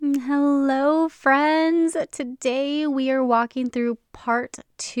Hello, friends. Today we are walking through part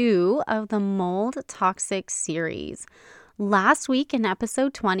 2 of the Mold Toxic series. Last week in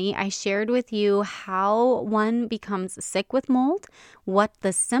episode 20, I shared with you how one becomes sick with mold, what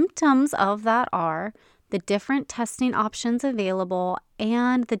the symptoms of that are, the different testing options available,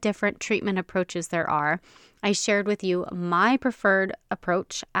 and the different treatment approaches there are. I shared with you my preferred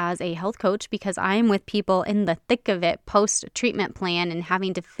approach as a health coach because I'm with people in the thick of it post-treatment plan and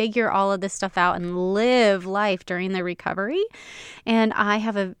having to figure all of this stuff out and live life during the recovery. And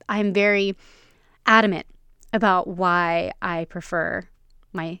I'm very adamant about why I prefer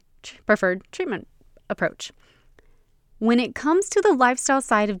my preferred treatment approach. When it comes to the lifestyle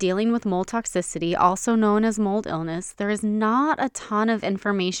side of dealing with mold toxicity, also known as mold illness, there is not a ton of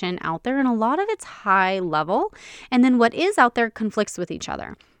information out there, and a lot of it's high level, and then what is out there conflicts with each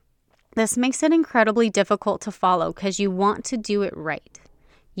other. This makes it incredibly difficult to follow because you want to do it right.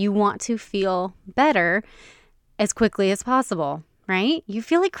 You want to feel better as quickly as possible, right? You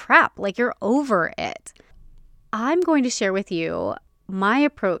feel like crap, like you're over it. I'm going to share with you my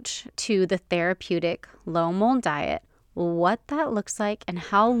approach to the therapeutic low mold diet, what that looks like, and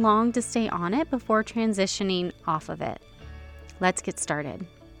how long to stay on it before transitioning off of it. Let's get started.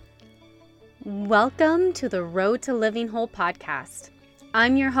 Welcome to the Road to Living Whole podcast.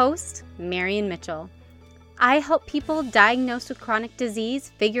 I'm your host, Marian Mitchell. I help people diagnosed with chronic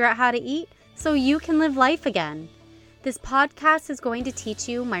disease figure out how to eat so you can live life again. This podcast is going to teach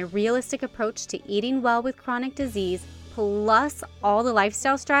you my realistic approach to eating well with chronic disease, plus all the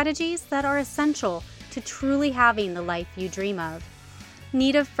lifestyle strategies that are essential to truly having the life you dream of.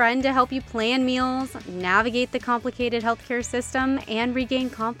 Need a friend to help you plan meals, navigate the complicated healthcare system, and regain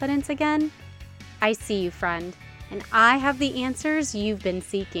confidence again? I see you, friend, and I have the answers you've been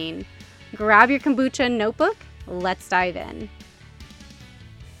seeking. Grab your kombucha and notebook. Let's dive in.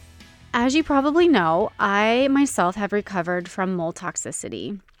 As you probably know, I myself have recovered from mold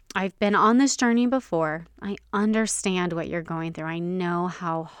toxicity. I've been on this journey before. I understand what you're going through. I know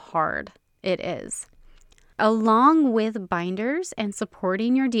how hard it is. Along with binders and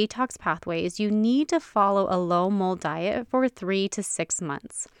supporting your detox pathways, you need to follow a low mold diet for 3 to 6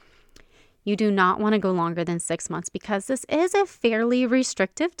 months. You do not want to go longer than 6 months because this is a fairly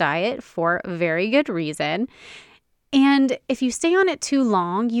restrictive diet for very good reason. And if you stay on it too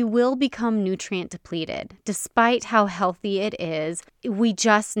long, you will become nutrient depleted. Despite how healthy it is, we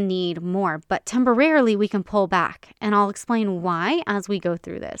just need more. But temporarily, we can pull back. And I'll explain why as we go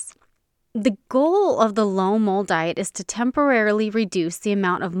through this. The goal of the low mold diet is to temporarily reduce the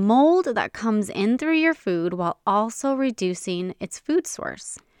amount of mold that comes in through your food while also reducing its food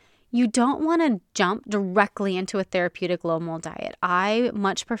source. You don't want to jump directly into a therapeutic low mold diet. I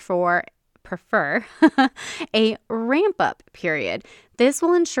much prefer a ramp-up period. This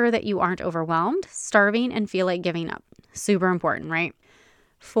will ensure that you aren't overwhelmed, starving, and feel like giving up. Super important, right?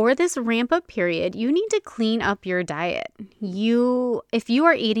 For this ramp-up period, you need to clean up your diet. If you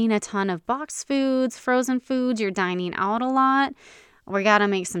are eating a ton of boxed foods, frozen foods, you're dining out a lot, we got to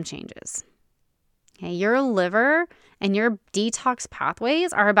make some changes. Okay, your liver and your detox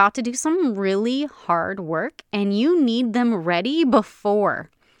pathways are about to do some really hard work, and you need them ready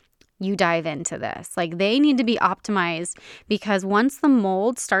before you dive into this. Like, they need to be optimized because once the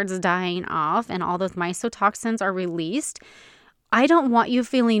mold starts dying off and all those mycotoxins are released, I don't want you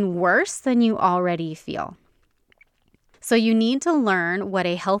feeling worse than you already feel. So you need to learn what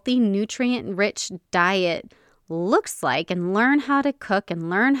a healthy, nutrient-rich diet looks like and learn how to cook and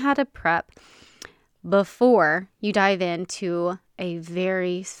learn how to prep before you dive into a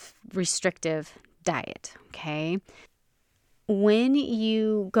very restrictive diet, okay? When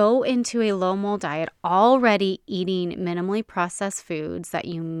you go into a low mold diet already eating minimally processed foods that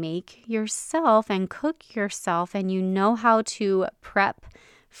you make yourself and cook yourself, and you know how to prep,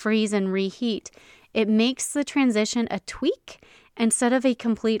 freeze, and reheat, it makes the transition a tweak instead of a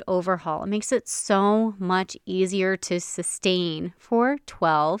complete overhaul. It makes it so much easier to sustain for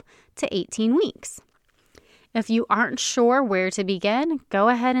 12 to 18 weeks. If you aren't sure where to begin, go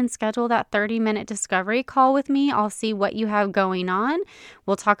ahead and schedule that 30-minute discovery call with me. I'll see what you have going on.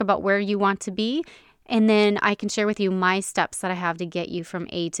 We'll talk about where you want to be, and then I can share with you my steps that I have to get you from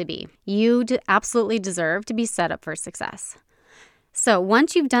A to B. You absolutely deserve to be set up for success. So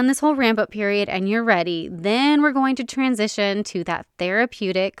once you've done this whole ramp-up period and you're ready, then we're going to transition to that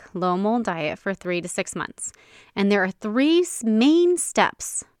therapeutic low mold diet for 3 to 6 months. And there are 3 main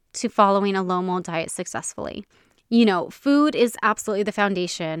steps to following a low mold diet successfully. You know, food is absolutely the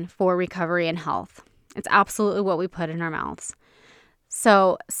foundation for recovery and health. It's absolutely what we put in our mouths.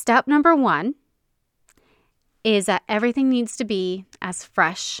 So step number 1 is that everything needs to be as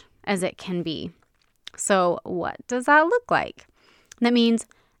fresh as it can be. So what does that look like? That means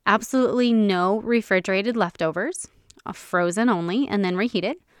absolutely no refrigerated leftovers, frozen only, and then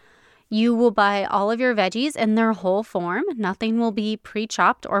reheated. You will buy all of your veggies in their whole form. Nothing will be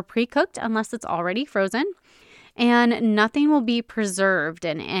pre-chopped or pre-cooked unless it's already frozen. And nothing will be preserved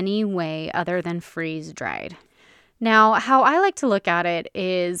in any way other than freeze-dried. Now, how I like to look at it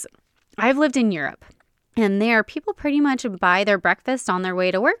is I've lived in Europe, and there people pretty much buy their breakfast on their way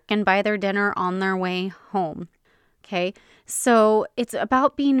to work and buy their dinner on their way home. Okay, so it's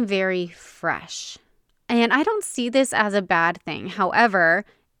about being very fresh. And I don't see this as a bad thing. However,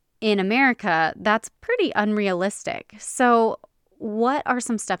 in America, that's pretty unrealistic. So what are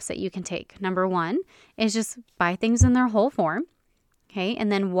some steps that you can take? Number one is just buy things in their whole form, okay,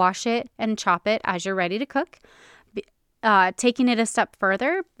 and then wash it and chop it as you're ready to cook. Taking it a step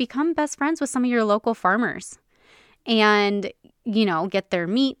further, become best friends with some of your local farmers and, get their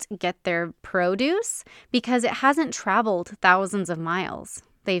meat, get their produce, because it hasn't traveled thousands of miles.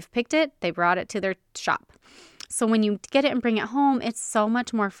 They've picked it, they brought it to their shop. So when you get it and bring it home, it's so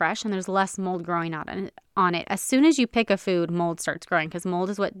much more fresh and there's less mold growing on it. As soon as you pick a food, mold starts growing because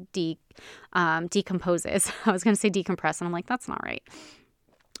mold is what decomposes. I was going to say decompress, and I'm like, that's not right.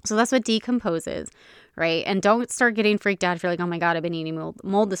 So that's what decomposes, right? And don't start getting freaked out if you're like, oh my God, I've been eating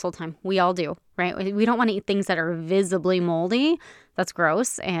mold this whole time. We all do, right? We don't want to eat things that are visibly moldy. That's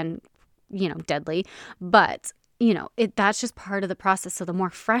gross and, deadly. But that's just part of the process. So the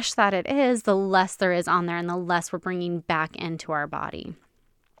more fresh that it is, the less there is on there and the less we're bringing back into our body.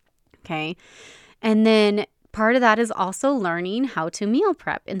 Okay. And then part of that is also learning how to meal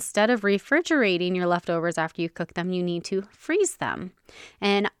prep. Instead of refrigerating your leftovers after you cook them, you need to freeze them.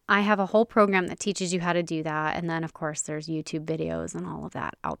 And I have a whole program that teaches you how to do that. And then, of course, there's YouTube videos and all of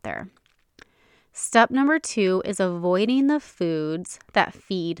that out there. Step number 2 is avoiding the foods that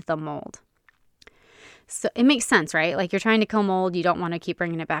feed the mold. So it makes sense, right? Like you're trying to kill mold. You don't want to keep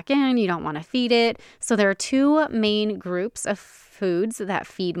bringing it back in. You don't want to feed it. So there are 2 main groups of foods that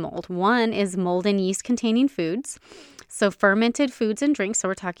feed mold. One is mold and yeast containing foods. So fermented foods and drinks. So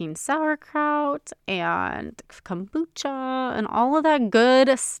we're talking sauerkraut and kombucha and all of that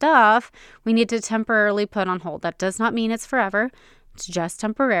good stuff we need to temporarily put on hold. That does not mean it's forever. It's just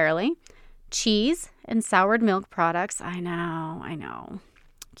temporarily. Cheese and soured milk products. I know.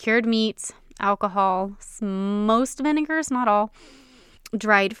 Cured meats. Alcohol, most vinegars, not all,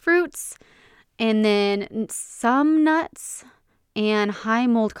 dried fruits, and then some nuts and high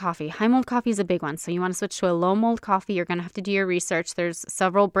mold coffee. High mold coffee is a big one. So you want to switch to a low mold coffee. You're going to have to do your research. There's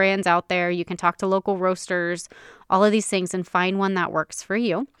several brands out there. You can talk to local roasters, all of these things, and find one that works for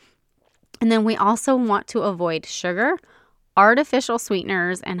you. And then we also want to avoid sugar, artificial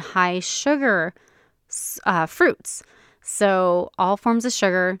sweeteners, and high sugar fruits. So all forms of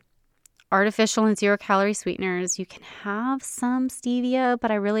sugar, artificial and 0-calorie sweeteners. You can have some stevia,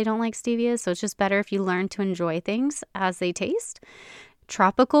 but I really don't like stevia, so it's just better if you learn to enjoy things as they taste.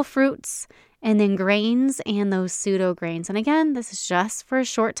 Tropical fruits, and then grains and those pseudo grains. And again, this is just for a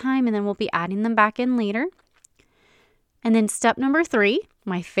short time, and then we'll be adding them back in later. And then step number 3,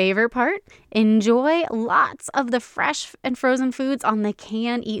 my favorite part, enjoy lots of the fresh and frozen foods on the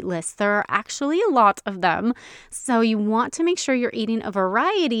can eat list. There are actually a lot of them. So you want to make sure you're eating a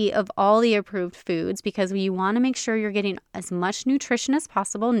variety of all the approved foods because you want to make sure you're getting as much nutrition as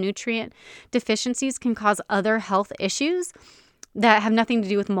possible. Nutrient deficiencies can cause other health issues that have nothing to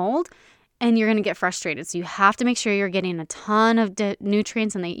do with mold. And you're going to get frustrated. So you have to make sure you're getting a ton of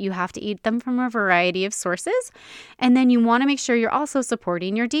nutrients and that you have to eat them from a variety of sources. And then you want to make sure you're also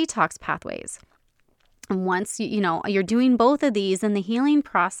supporting your detox pathways. And once you're doing both of these, then the healing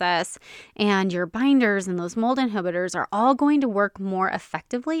process and your binders and those mold inhibitors are all going to work more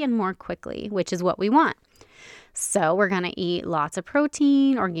effectively and more quickly, which is what we want. So we're going to eat lots of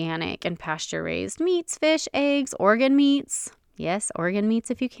protein, organic and pasture-raised meats, fish, eggs, organ meats. Yes, organ meats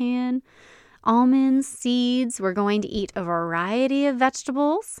if you can. Almonds, seeds. We're going to eat a variety of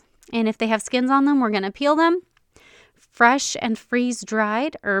vegetables. And if they have skins on them, we're going to peel them. Fresh and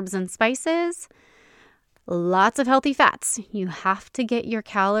freeze-dried herbs and spices. Lots of healthy fats. You have to get your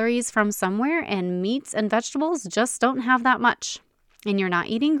calories from somewhere, and meats and vegetables just don't have that much. And you're not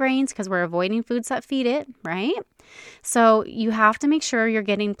eating grains because we're avoiding foods that feed it, right? So you have to make sure you're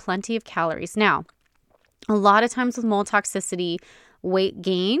getting plenty of calories. Now, a lot of times with mold toxicity, weight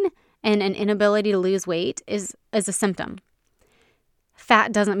gain and an inability to lose weight is a symptom.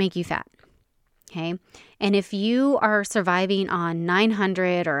 Fat doesn't make you fat. Okay. And if you are surviving on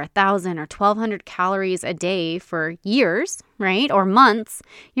 900 or 1,000 or 1,200 calories a day for years, right, or months,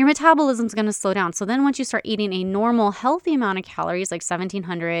 your metabolism is going to slow down. So then once you start eating a normal, healthy amount of calories, like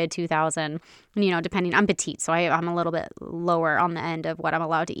 1,700, 2,000, depending, I'm petite, so I'm a little bit lower on the end of what I'm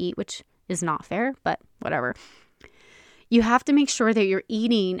allowed to eat, which is not fair, but whatever. You have to make sure that you're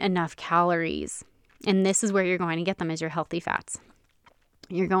eating enough calories. And this is where you're going to get them, is your healthy fats.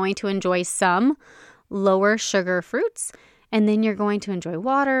 You're going to enjoy some lower sugar fruits, and then you're going to enjoy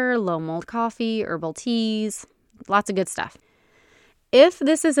water, low mold coffee, herbal teas, lots of good stuff. If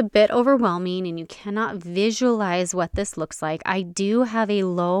this is a bit overwhelming and you cannot visualize what this looks like, I do have a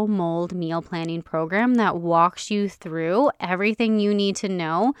low mold meal planning program that walks you through everything you need to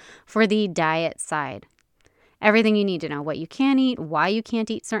know for the diet side. Everything you need to know, what you can eat, why you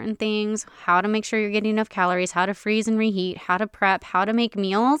can't eat certain things, how to make sure you're getting enough calories, how to freeze and reheat, how to prep, how to make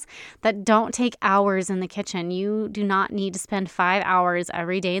meals that don't take hours in the kitchen. You do not need to spend 5 hours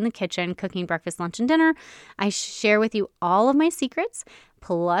every day in the kitchen cooking breakfast, lunch, and dinner. I share with you all of my secrets,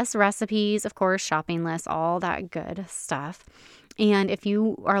 plus recipes, of course, shopping lists, all that good stuff. And if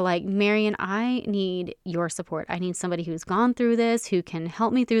you are like, Marian, I need your support. I need somebody who's gone through this, who can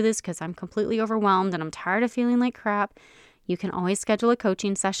help me through this because I'm completely overwhelmed and I'm tired of feeling like crap. You can always schedule a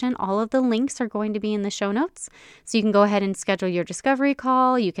coaching session. All of the links are going to be in the show notes. So you can go ahead and schedule your discovery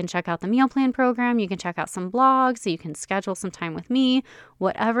call. You can check out the meal plan program. You can check out some blogs. So you can schedule some time with me,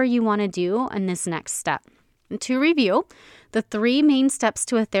 whatever you want to do in this next step. And to review, the 3 main steps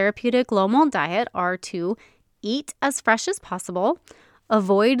to a therapeutic low mold diet are to eat as fresh as possible,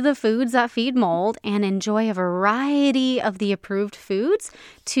 avoid the foods that feed mold, and enjoy a variety of the approved foods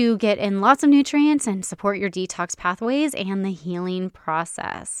to get in lots of nutrients and support your detox pathways and the healing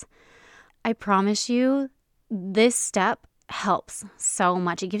process. I promise you, this step helps so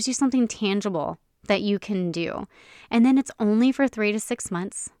much. It gives you something tangible that you can do. And then it's only for 3 to 6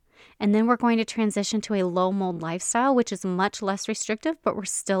 months. And then we're going to transition to a low mold lifestyle, which is much less restrictive, but we're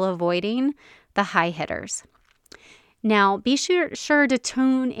still avoiding the high hitters. Now, be sure to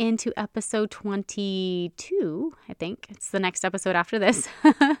tune into episode 22. I think it's the next episode after this,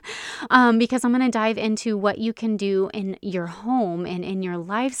 because I'm going to dive into what you can do in your home and in your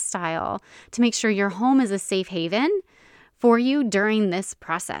lifestyle to make sure your home is a safe haven for you during this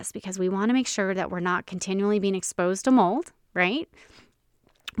process, because we want to make sure that we're not continually being exposed to mold, right?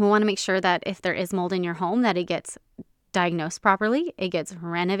 We want to make sure that if there is mold in your home, that it gets diagnosed properly, it gets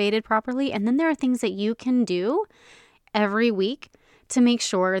renovated properly, and then there are things that you can do every week to make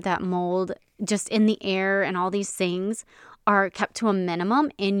sure that mold just in the air and all these things are kept to a minimum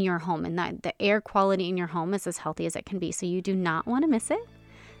in your home, and that the air quality in your home is as healthy as it can be. So you do not want to miss it.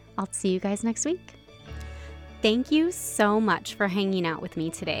 I'll see you guys next week. Thank you so much for hanging out with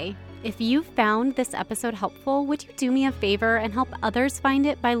me today. If you found this episode helpful, would you do me a favor and help others find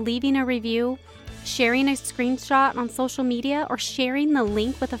it by leaving a review, sharing a screenshot on social media, or sharing the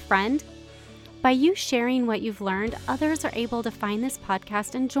link with a friend? By you sharing what you've learned, others are able to find this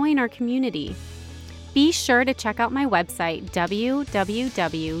podcast and join our community. Be sure to check out my website,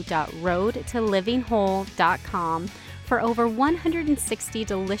 www.roadtolivingwhole.com, for over 160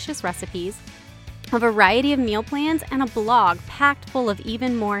 delicious recipes, a variety of meal plans, and a blog packed full of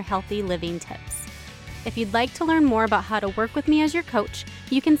even more healthy living tips. If you'd like to learn more about how to work with me as your coach,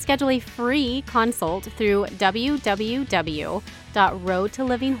 you can schedule a free consult through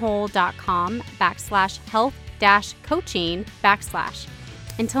www.roadtolivingwhole.com/health-coaching/.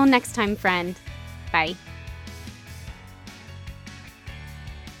 Until next time, friend. Bye.